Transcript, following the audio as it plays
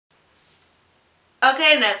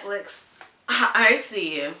Okay, Netflix, I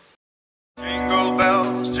see you. Jingle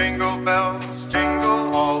bells,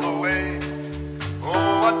 jingle all the way.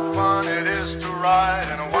 Oh, what fun it is to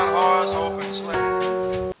ride in a one-horse open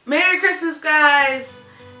sleigh. Merry Christmas, guys.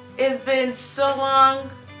 It's been so long.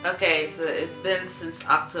 Okay, so it's been since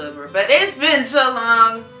October, but it's been so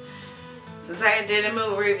long since I did a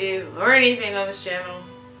movie review or anything on this channel.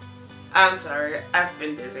 I'm sorry, I've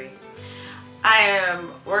been busy. I am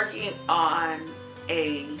working on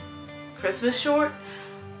a Christmas short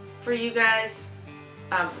for you guys.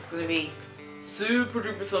 It's going to be super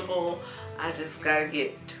duper simple. I just got to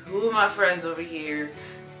get 2 of my friends over here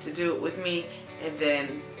to do it with me, and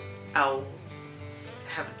then I'll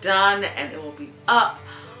have it done and it will be up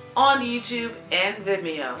on YouTube and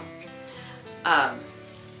Vimeo.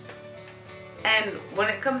 And when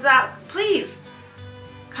it comes out, please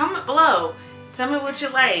comment below. Tell me what you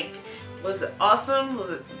like. Was it awesome?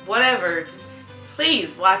 Was it whatever? Just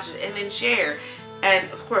please watch it and then share.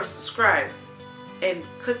 And of course subscribe. And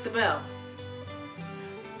click the bell.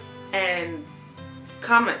 And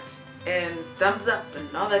comment. And thumbs up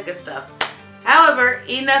and all that good stuff. However,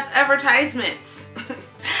 enough advertisements.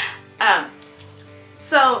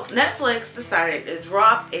 So Netflix decided to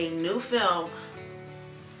drop a new film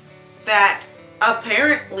that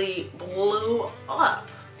apparently blew up.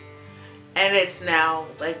 And it's now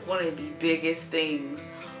like one of the biggest things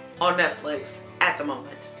on Netflix at the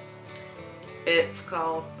moment. It's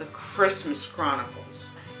called The Christmas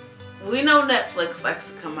Chronicles. We know Netflix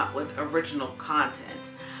likes to come out with original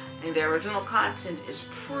content, and the original content is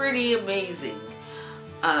pretty amazing.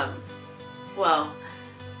 Well,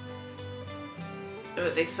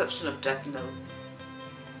 with the exception of Death Note.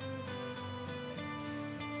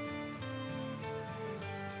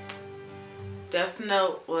 Death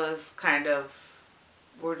Note was kind of,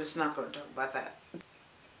 we're just not going to talk about that.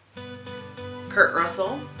 Kurt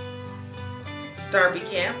Russell, Darby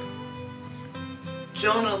Camp,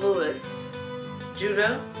 Jonah Lewis,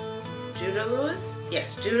 Judah Lewis?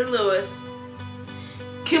 Yes, Judah Lewis,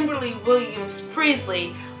 Kimberly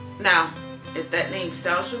Williams-Paisley. Now, if that name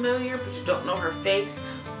sounds familiar but you don't know her face,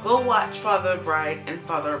 go watch Father of Bride and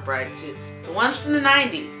Father of Bride 2. The ones from the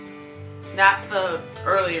 90s. Not the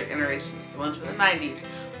earlier iterations, the ones from the 90s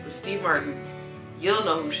with Steve Martin. You'll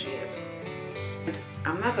know who she is. And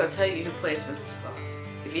I'm not going to tell you who plays Mrs. Claus.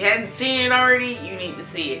 If you hadn't seen it already, you need to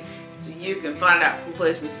see it so you can find out who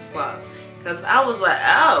plays Mrs. Claus. Because I was like,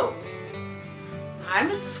 oh, hi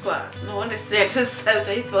Mrs. Claus. No wonder Santa's so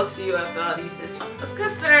faithful to you after all these years. Let's get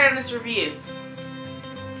started on this review.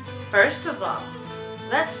 First of all,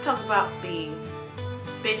 let's talk about the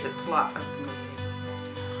basic plot of the movie.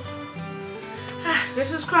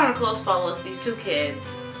 Christmas Chronicles follows these 2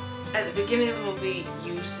 kids. At the beginning of the movie,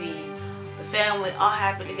 you see the family all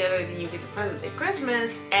happy together, then you get the present at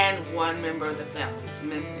Christmas, and one member of the family is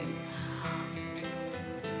missing.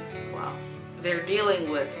 Well, they're dealing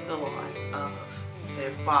with the loss of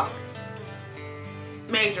their father.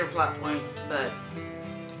 Major plot point, but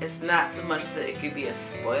it's not so much that it could be a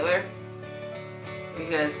spoiler,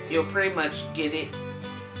 because you'll pretty much get it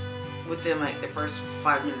within like the first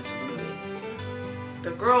 5 minutes of the movie.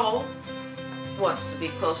 The girl wants to be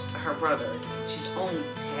close to her brother. She's only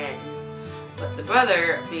 10. But the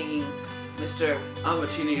brother, being Mr. I'm a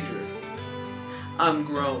teenager. I'm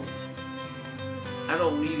grown. I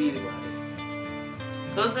don't need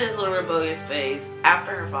anybody. Goes to his little rebellious phase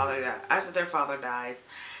after their father dies.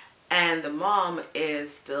 And the mom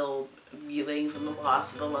is still reeling from the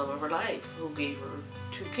loss of the love of her life, who gave her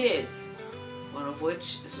 2 kids. One of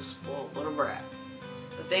which is a spoiled little brat.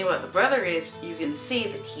 The thing about the brother is you can see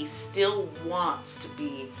that he still wants to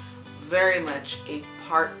be very much a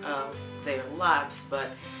part of their lives,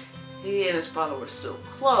 but he and his father were so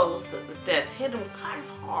close that the death hit him kind of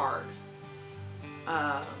hard.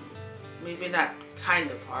 Maybe not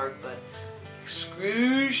kind of hard, but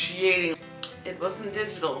excruciating. It wasn't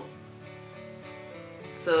digital.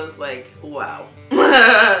 So it's like, wow.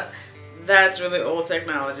 That's really old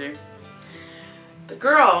technology. The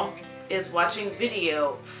girl is watching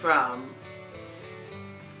video from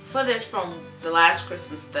footage from the last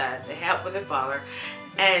Christmas that they had with their father,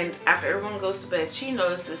 and after everyone goes to bed, she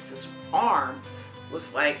notices this arm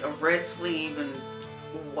with like a red sleeve and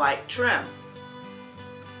white trim.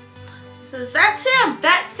 She says, that's him,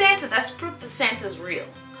 that's Santa, that's proof that Santa's real.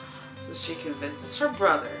 So she convinces her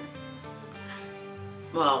brother,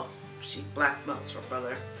 well, she blackmails her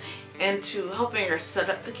brother into helping her set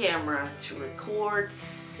up the camera to record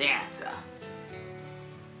Santa.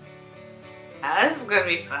 This is gonna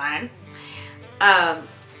be fun.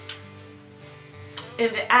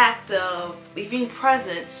 in the act of leaving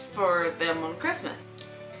presents for them on Christmas.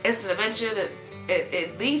 It's an adventure that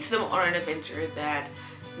it leads them on an adventure that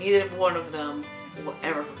neither one of them will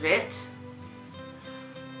ever forget,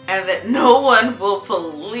 and that no one will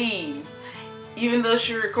believe, even though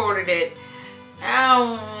she recorded it.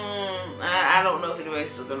 I don't know if anybody's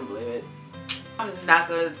still gonna believe it. I'm not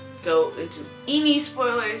gonna go into any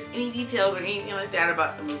spoilers, any details, or anything like that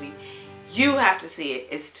about the movie. You have to see it.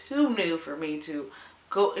 It's too new for me to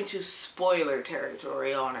go into spoiler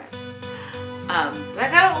territory on it. But I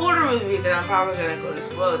got an older movie that I'm probably gonna go to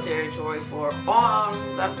spoiler territory for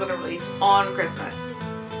I'm gonna release on Christmas.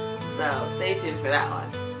 So stay tuned for that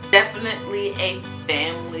one. Definitely a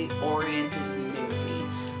family-oriented movie.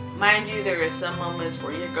 Mind you, there are some moments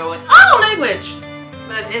where you're going, oh, language!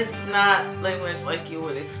 But it's not language like you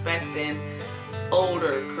would expect in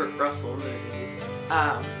older Kurt Russell movies.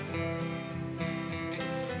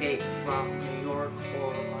 Escape from New York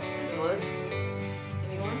or Los Angeles.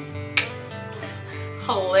 Anyone? It's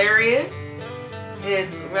hilarious,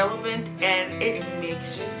 it's relevant, and it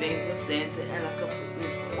makes you think of Santa in a completely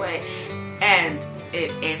different way. And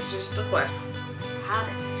it answers the question, how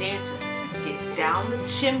does Santa get down the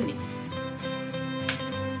chimney?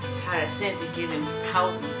 How does Santa get in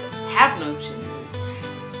houses that have no chimney?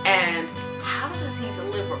 And how does he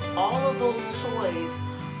deliver all of those toys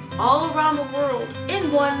all around the world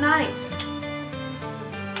in one night?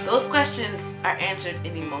 Those questions are answered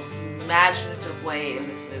in the most imaginative way in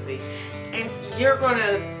this movie. And you're going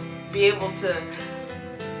to be able to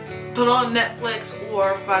put on Netflix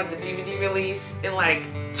or find the DVD release in like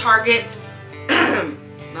Target,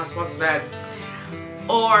 not sponsored ad,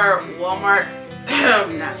 or Walmart,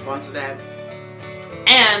 not sponsored ad,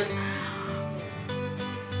 and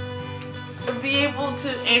be able to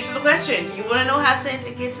answer the question. You want to know how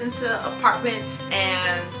Santa gets into apartments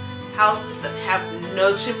and houses that have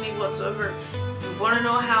no chimney whatsoever? You want to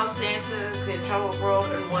know how Santa can travel the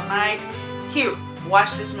world in one night? Here,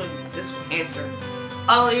 watch this movie. This will answer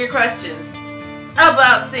all of your questions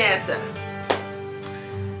about Santa.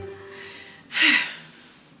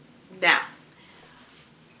 Now,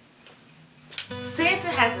 Santa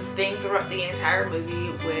has this thing throughout the entire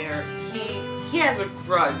movie where he has a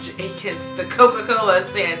grudge against the Coca-Cola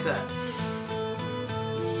Santa.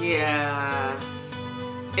 Yeah,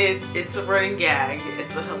 it's a running gag.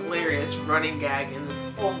 It's a hilarious running gag in this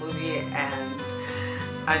whole movie, and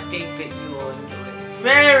I think that you will enjoy it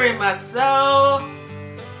very much so.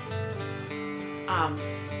 I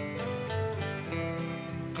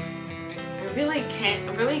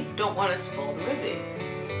really don't want to spoil the movie,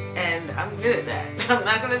 and I'm good at that. I'm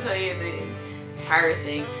not going to tell you the entire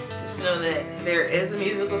thing. Just know that there is a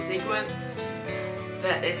musical sequence,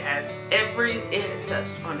 that it has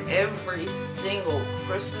touched on every single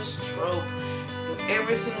Christmas trope in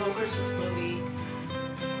every single Christmas movie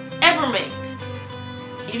ever made.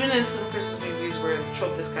 Even in some Christmas movies where the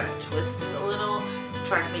trope is kind of twisted a little,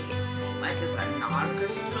 trying to make it seem like it's a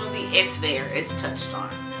non-Christmas movie, it's there, it's touched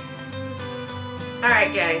on.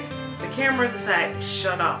 Alright guys, the camera decided to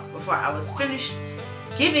shut off before I was finished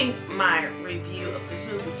giving my review of this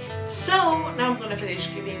movie. So now I'm going to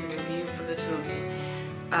finish giving the review for this movie.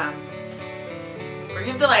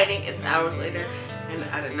 Forgive the lighting, it's hours later, and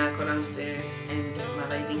I did not go downstairs and get my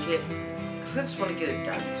lighting kit because I just want to get it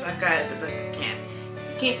done. So I got it the best I can. If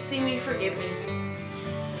you can't see me, forgive me.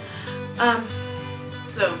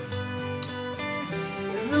 So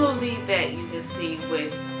this is a movie that you can see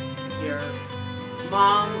with your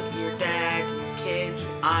mom, your dad, your kids,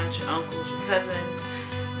 your aunts, your uncles, your cousins,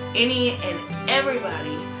 any and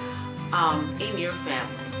everybody in your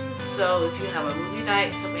family. So if you have a movie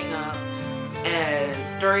night coming up and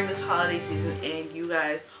during this holiday season and you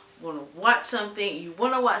guys want to watch something,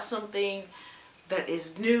 that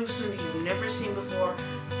is new, something you've never seen before,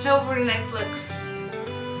 head over to Netflix,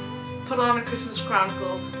 put on a Christmas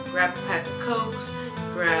Chronicle, grab a pack of Cokes,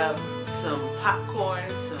 grab some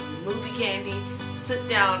popcorn, some movie candy, sit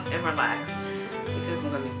down and relax, because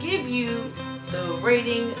I'm going to give you the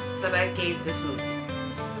rating that I gave this movie.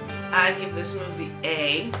 I give this movie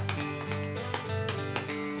a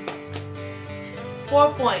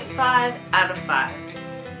 4.5 out of 5.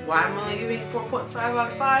 Why am I only giving 4.5 out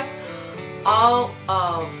of 5? All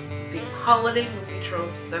of the holiday movie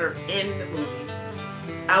tropes that are in the movie.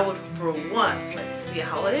 I would for once like to see a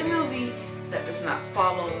holiday movie that does not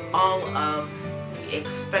follow all of the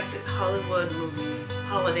expected Hollywood movie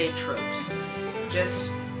holiday tropes. Just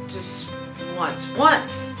once.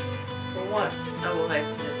 For once, I would like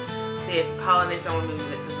to see a holiday family movie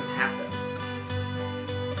that doesn't have those.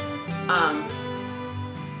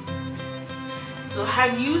 So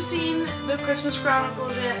have you seen the Christmas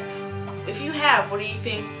Chronicles yet? If you have, what do you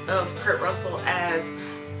think of Kurt Russell as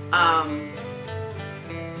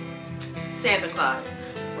Santa Claus?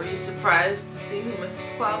 Were you surprised to see who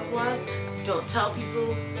Mrs. Claus was? Don't tell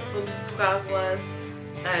people who Mrs. Claus was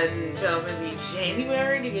until maybe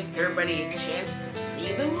January to give everybody a chance to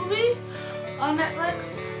see the movie on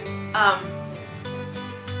Netflix.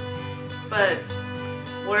 But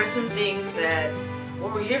what are some things that,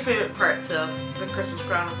 what were your favorite parts of the Christmas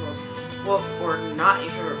Chronicles? What were not your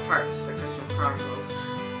favorite parts of the Christmas Chronicles?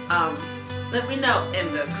 Let me know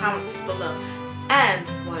in the comments below. And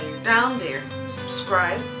while you're down there,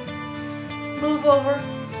 subscribe, move over,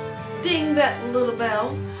 ding that little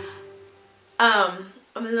bell on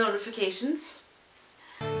the notifications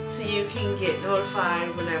so you can get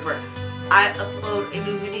notified whenever I upload a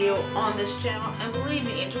new video on this channel. And believe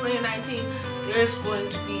me, in 2019 there's going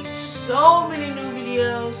to be so many new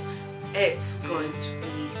videos. It's going to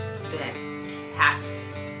be fantastic.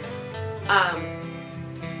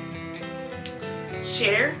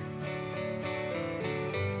 Share,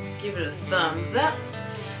 give it a thumbs up,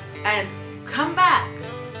 and come back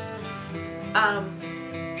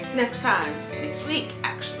next week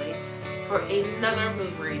actually, for another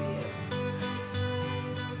movie review.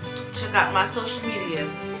 Check out my social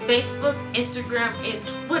medias, Facebook, Instagram, and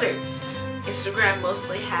Twitter. Instagram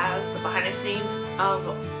mostly has the behind the scenes of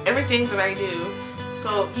everything that I do,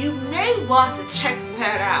 so you may want to check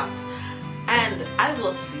that out. And I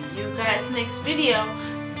will see you guys next video.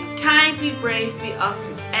 Be kind, be brave, be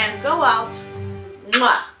awesome, and go out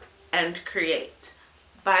and create.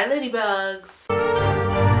 Bye, ladybugs.